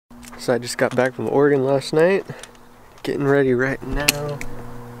So I just got back from Oregon last night. Getting ready right now.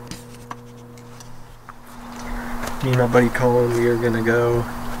 Me and my buddy Colin, we are gonna go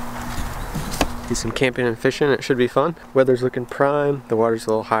do some camping and fishing. It should be fun. Weather's looking prime. The water's a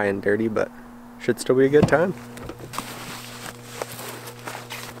little high and dirty, but should still be a good time.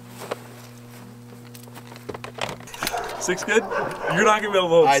 Six good? You're not gonna be able to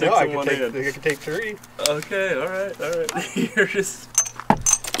hold I six know, in one hand. I can take 3. Okay, alright. You're just...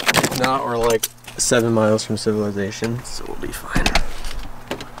 Now we're like 7 miles from civilization, so we'll be fine.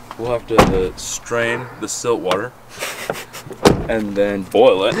 We'll have to strain the silt water and then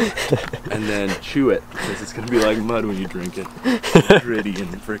boil it and then chew it because it's gonna be like mud when you drink it. Gritty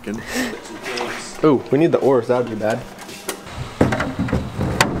and frickin'. Ooh, we need the oars, that would be bad.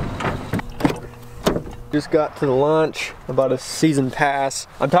 Just got to the launch, about a season pass.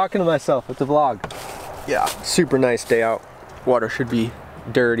 I'm talking to myself, it's a vlog. Yeah, super nice day out. Water should be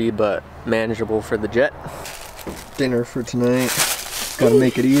dirty, but manageable for the jet. Dinner for tonight. Gotta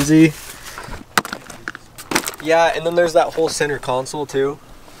make it easy. Yeah, and then there's that whole center console too.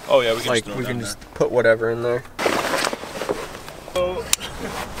 Oh yeah, we can like just we can just put whatever in there. Oh.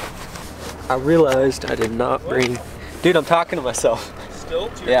 I realized I did not bring. Dude, I'm talking to myself. Still?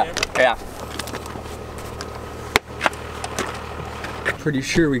 To your Yeah, camper? yeah. Pretty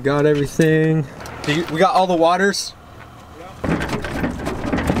sure we got everything. We got all the waters?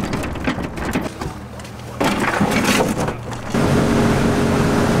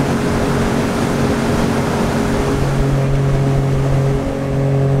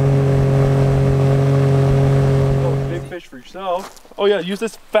 For yourself. Oh yeah, use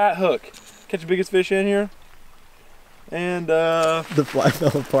this fat hook. Catch the biggest fish in here. And The fly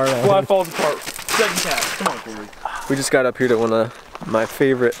fell apart. fly falls apart. Second cast. Come on, Corey. We just got up here to one of my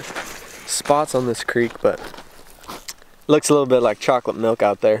favorite spots on this creek, but looks a little bit like chocolate milk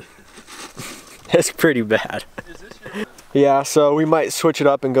out there. It's pretty bad. Is this your... Yeah, so we might switch it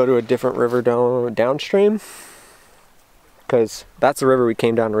up and go to a different river downstream. Because that's the river we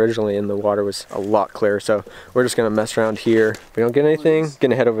came down originally and the water was a lot clearer. So we're just gonna mess around here. If we don't get anything,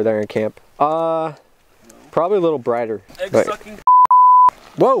 gonna head over there and camp. Probably a little brighter. Egg But... sucking.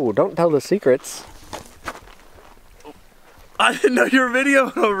 Whoa, don't tell the secrets. I didn't know you were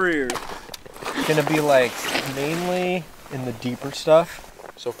videoing over here. Gonna be like mainly in the deeper stuff.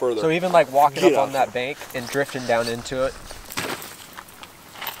 So further. So even like walking up Yeah. on that bank and drifting down into it.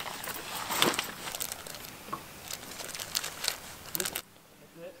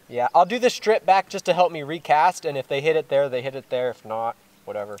 Yeah, I'll do the strip back just to help me recast, and if they hit it there, they hit it there. If not,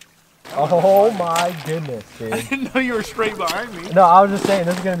 whatever. Oh my goodness, dude. I didn't know you were straight behind me. No, I was just saying,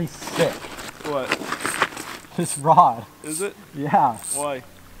 this is gonna be sick. What? This rod. Is it? Yeah. Why?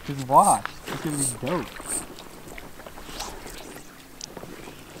 Just watch. It's gonna be dope.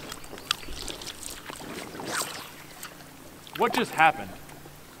 What just happened?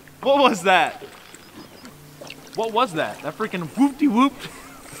 What was that? What was that? That freaking whoop-de-whoop.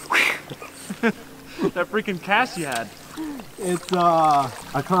 That freaking cast you had. It's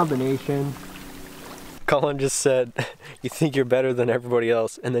a combination. Colin just said, you think you're better than everybody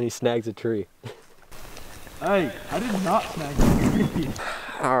else, and then he snags a tree. Hey, I did not snag a tree.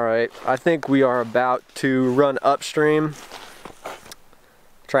 Alright, I think we are about to run upstream.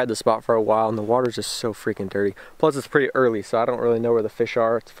 Tried the spot for a while and the water's just so freaking dirty. Plus it's pretty early, so I don't really know where the fish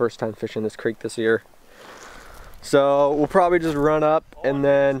are. It's the first time fishing this creek this year. So we'll probably just run up and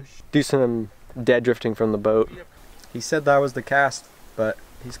then do some dead drifting from the boat. He said that was the cast, but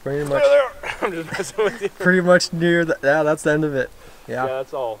he's pretty much I'm just messing with you. pretty much near the, yeah, that's the end of it. Yeah,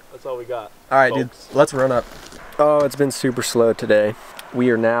 that's all we got. Alright dude, let's run up. Oh, it's been super slow today.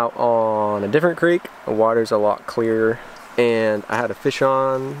 We are now on a different creek. The water's a lot clearer. And I had a fish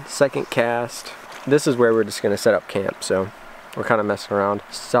on, second cast. This is where we're just gonna set up camp, so we're kind of messing around.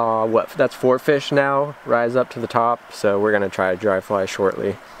 Saw what, that's 4 fish now, rise up to the top, so we're gonna try a dry fly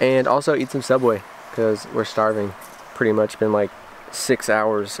shortly. And also eat some Subway, because we're starving. Pretty much been like 6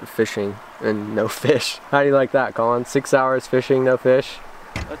 hours of fishing and no fish. How do you like that, Colin? 6 hours fishing, no fish?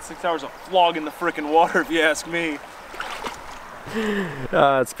 That's 6 hours of flogging the frickin' water, if you ask me.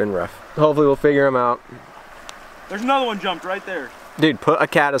 It's been rough. Hopefully we'll figure them out. There's another one jumped right there. Dude, put a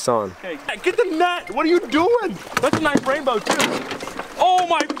caddis on. Okay, get the net. What are you doing? That's a nice rainbow too. Oh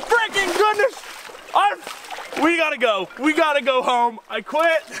my freaking goodness! We gotta go. We gotta go home. I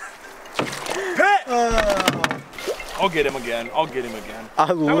quit. I'll get him again. I'll get him again.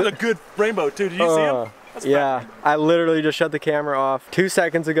 That was a good rainbow too. Did you see him? That's yeah, bad. I literally just shut the camera off 2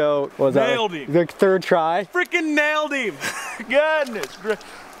 seconds ago. What was Nailed that? him. The third try. Freaking nailed him. Goodness.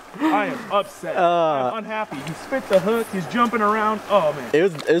 I am upset. I'm unhappy. He spit the hook. He's jumping around. Oh man.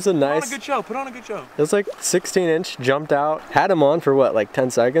 It was a nice. Put on a good show. Put on a good show. It was like 16-inch. Jumped out. Had him on for what, like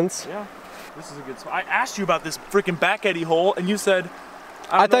 10 seconds? Yeah. This is a good spot. I asked you about this freaking back eddy hole, and you said.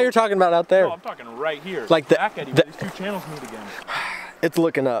 I thought you were talking about out there. No, I'm talking right here. Like the back eddy. Where these two channels meet again. It's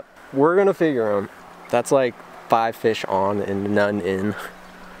looking up. We're gonna figure them. That's like 5 fish on and none in.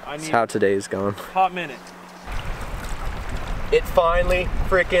 That's how today's gone. Hot minute. It finally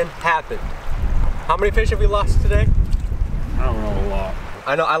freaking happened. How many fish have we lost today? I don't know, a lot.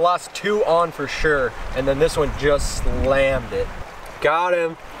 I know, I lost 2 on for sure, and then this one just slammed it. Got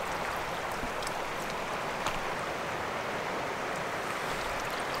him.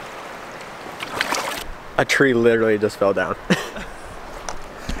 A tree literally just fell down.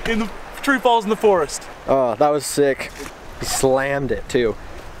 The tree falls in the forest. Oh, that was sick. He slammed it too.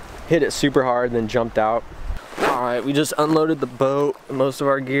 Hit it super hard and then jumped out. All right, we just unloaded the boat, most of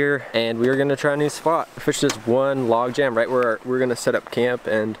our gear, and we are gonna try a new spot. Fished this one log jam right where we're gonna set up camp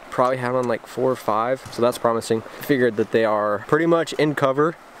and probably have on like 4 or 5, so that's promising. Figured that they are pretty much in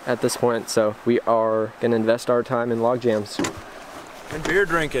cover at this point, so we are gonna invest our time in log jams. And beer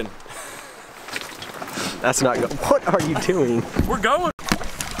drinking. That's not good. What are you doing? We're going.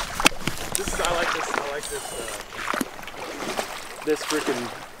 I like this freaking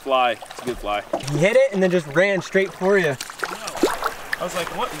fly. It's a good fly. He hit it and then just ran straight for you. I was like,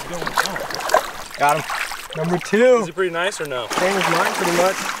 what is going on? Got him. Number 2. Is it pretty nice or no? Same as mine, pretty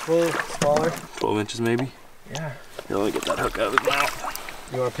much. A little smaller. 12 inches maybe? Yeah. Here, let me get that hook out of his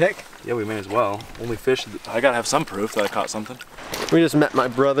mouth. You want to pick? Yeah, we may as well. Only fish. I gotta have some proof that I caught something. We just met my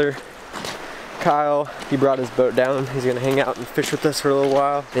brother, Kyle. He brought his boat down. He's gonna hang out and fish with us for a little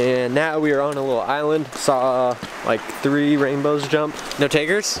while. And now we are on a little island. Saw like 3 rainbows jump. No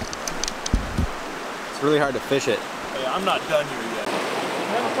takers? It's really hard to fish it. Hey, I'm not done here yet. I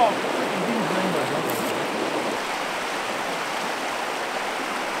never saw a freaking huge rainbow jumping.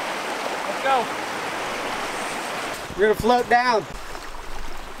 Let's go. We're gonna float down.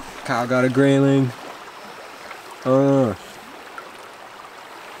 Kyle got a grayling. Oh.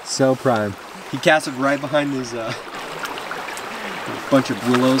 So prime. He cast it right behind his bunch of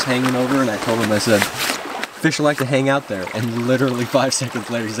willows hanging over, and I told him, I said, fish like to hang out there. And literally 5 seconds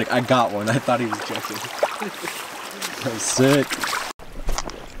later, he's like, I got one. I thought he was joking. That was sick.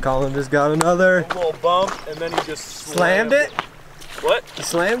 Colin just got another. A little bump, and then he just slammed it. What? He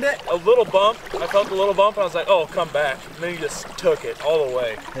slammed it? A little bump. I felt a little bump, and I was like, oh, come back. And then he just took it all the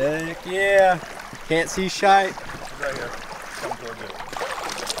way. Heck yeah. Can't see shite. He's right here. Come towards you.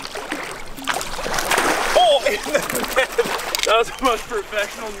 Oh, in the net. That was the most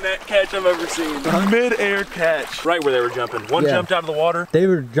professional net catch I've ever seen. Mid-air catch. Right where they were jumping. One jumped out of the water. They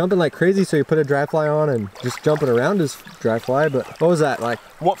were jumping like crazy, so he put a dry fly on and just jumping around his dry fly, but what was that, like?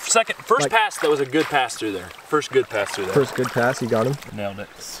 What, first pass, that was a good pass through there. First good pass through there. First good pass, he got him. Nailed it.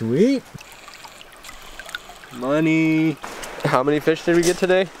 Sweet. Money. How many fish did we get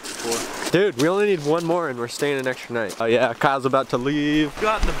today? 4. Dude, we only need 1 more and we're staying an extra night. Oh yeah, Kyle's about to leave.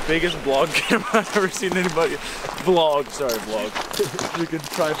 Got the biggest vlog camera I've ever seen anybody. Vlog. Freaking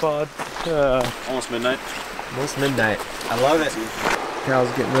tripod. Almost midnight. Almost midnight. I love it. Kyle's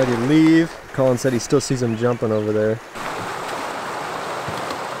getting ready to leave. Colin said he still sees him jumping over there.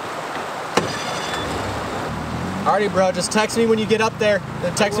 Alrighty bro, just text me when you get up there.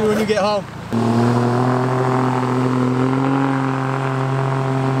 Then text me when you get home.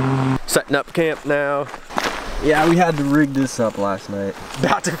 Setting up camp now. Yeah, we had to rig this up last night.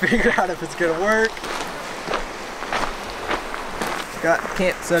 About to figure out if it's gonna work. Got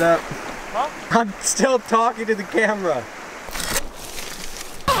camp set up. Huh? I'm still talking to the camera.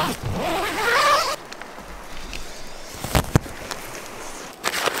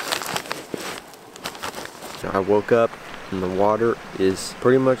 I woke up and the water is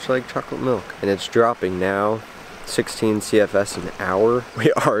pretty much like chocolate milk, and it's dropping now. 16 CFS an hour.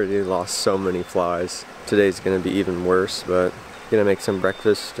 We already lost so many flies. Today's gonna be even worse, but gonna make some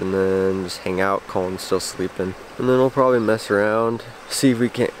breakfast and then just hang out. Colin's still sleeping. And then we'll probably mess around, see if we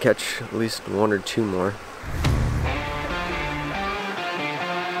can't catch at least 1 or 2 more.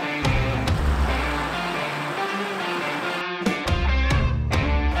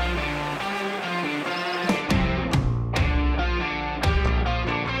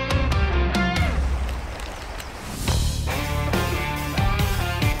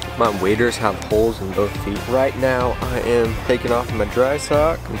 My waders have holes in both feet. Right now I am taking off my dry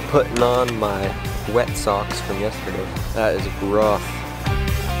sock and putting on my wet socks from yesterday. That is rough.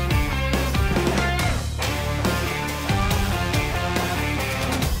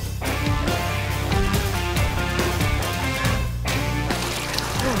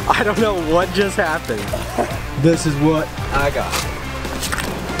 I don't know what just happened. This is what I got.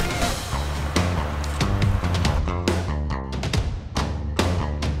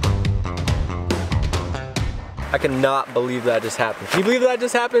 I cannot believe that just happened. Can you believe that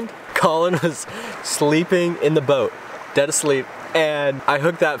just happened? Colin was sleeping in the boat, dead asleep, and I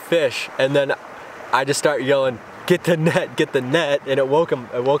hooked that fish, and then I just start yelling, get the net, and it woke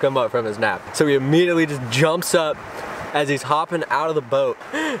him up from his nap. So he immediately just jumps up as he's hopping out of the boat.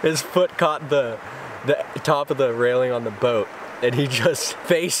 His foot caught the top of the railing on the boat, and he just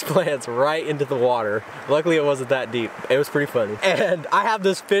face plants right into the water. Luckily it wasn't that deep. It was pretty funny. And I have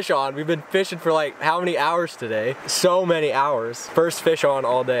this fish on. We've been fishing for like how many hours today? So many hours. First fish on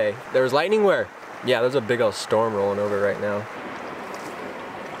all day. There was lightning where? Yeah, there's a big old storm rolling over right now.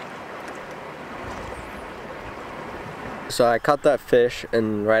 So I caught that fish,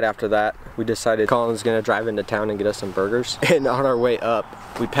 and right after that, we decided Colin was gonna drive into town and get us some burgers. And on our way up,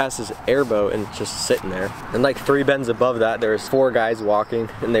 we passed this airboat and it's just sitting there. And like 3 bends above that, there's 4 guys walking,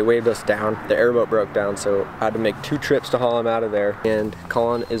 and they waved us down. The airboat broke down, so I had to make 2 trips to haul him out of there. And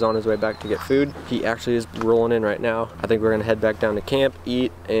Colin is on his way back to get food. He actually is rolling in right now. I think we're gonna head back down to camp,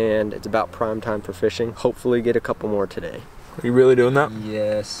 eat, and it's about prime time for fishing. Hopefully get a couple more today. Are you really doing that?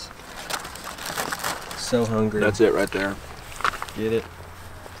 Yes. So hungry. That's it right there. Get it?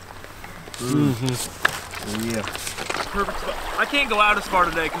 Mm-hmm. Yeah. Perfect spot. I can't go out as far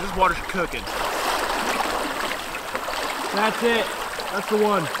today because this water's cooking. That's it. That's the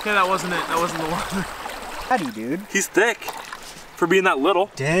one. Okay, that wasn't it. That wasn't the one. Howdy, dude. He's thick for being that little.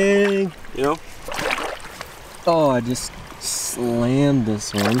 Dang. You know? Oh, I just slammed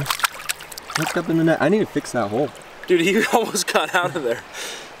this one. Hooked up in the net. I need to fix that hole. Dude, he almost got out of there.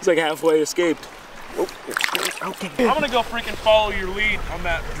 He's like halfway escaped. Oh, okay. I'm gonna go freaking follow your lead on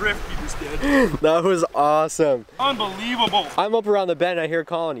that drift you just did. That was awesome. Unbelievable. I'm up around the bend, I hear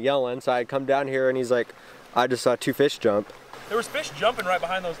Colin yelling, so I come down here and he's like, I just saw 2 fish jump. There was fish jumping right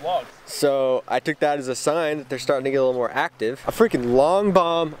behind those logs. So I took that as a sign that they're starting to get a little more active. A freaking long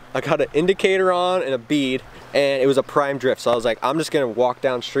bomb, I got an indicator on and a bead, and it was a prime drift. So I was like, I'm just gonna walk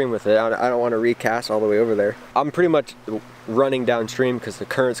downstream with it. I don't wanna recast all the way over there. I'm pretty much running downstream because the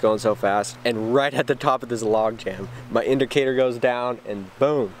current's going so fast, and right at the top of this log jam, my indicator goes down and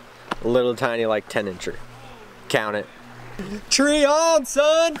boom, a little tiny like 10-incher. Count it. Tree on,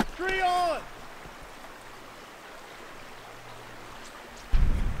 son! Tree on!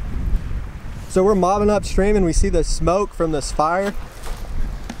 So we're mobbing upstream and we see the smoke from this fire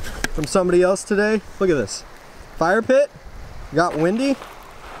from somebody else today. Look at this. Fire pit, got windy,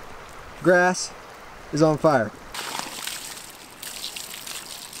 grass is on fire.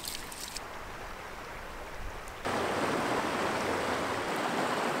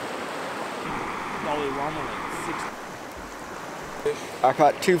 I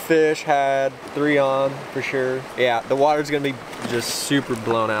caught 2 fish, had 3 on for sure. Yeah, the water's gonna be just super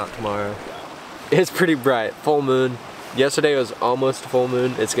blown out tomorrow. It's pretty bright, full moon. Yesterday was almost full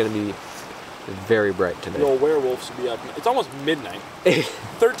moon. It's gonna be very bright today. The old werewolves will be up. It's almost midnight.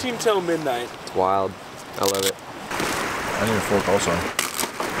 13 till midnight. It's wild. I love it. I need a fork also.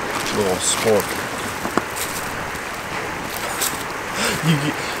 It's a little spork.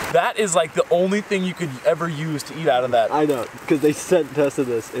 That is like the only thing you could ever use to eat out of that. I know, because they sent us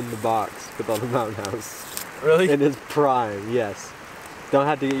this in the box with all the Mountain House. Really? In its prime, yes. Don't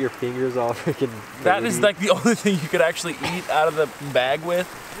have to get your fingers all freaking That is like the only thing you could actually eat out of the bag with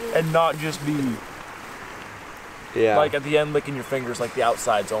and not just be like at the end licking your fingers like the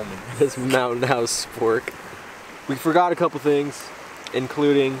outsides only. This Mountain House spork. We forgot a couple things,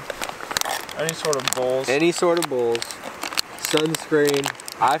 including any sort of bowls. Any sort of bowls. Sunscreen.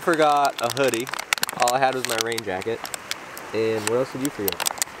 I forgot a hoodie. All I had was my rain jacket. And what else did you forget?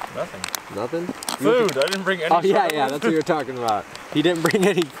 Nothing. Nothing? Food. I didn't bring any. Oh yeah, that's what you're talking about. He didn't bring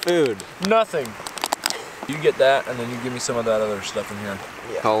any food. Nothing. You get that, and then you give me some of that other stuff in here.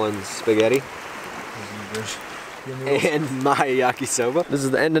 Yeah. Colin's spaghetti. And my yakisoba. This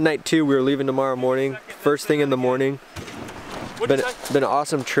is the end of night 2. We're leaving tomorrow morning. First thing in the morning. Been an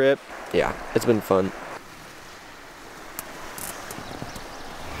awesome trip. Yeah, it's been fun.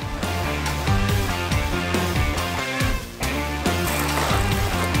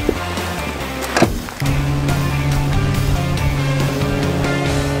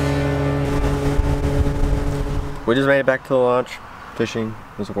 We just made it back to the launch. Fishing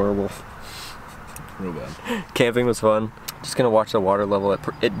was horrible. Real bad. Camping was fun. Just gonna watch the water level.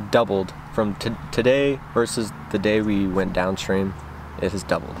 It doubled from today versus the day we went downstream. It has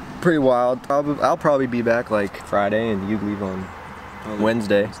doubled. Pretty wild. I'll probably be back like Friday, and you leave on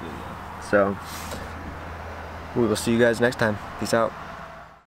Wednesday. So we will see you guys next time. Peace out.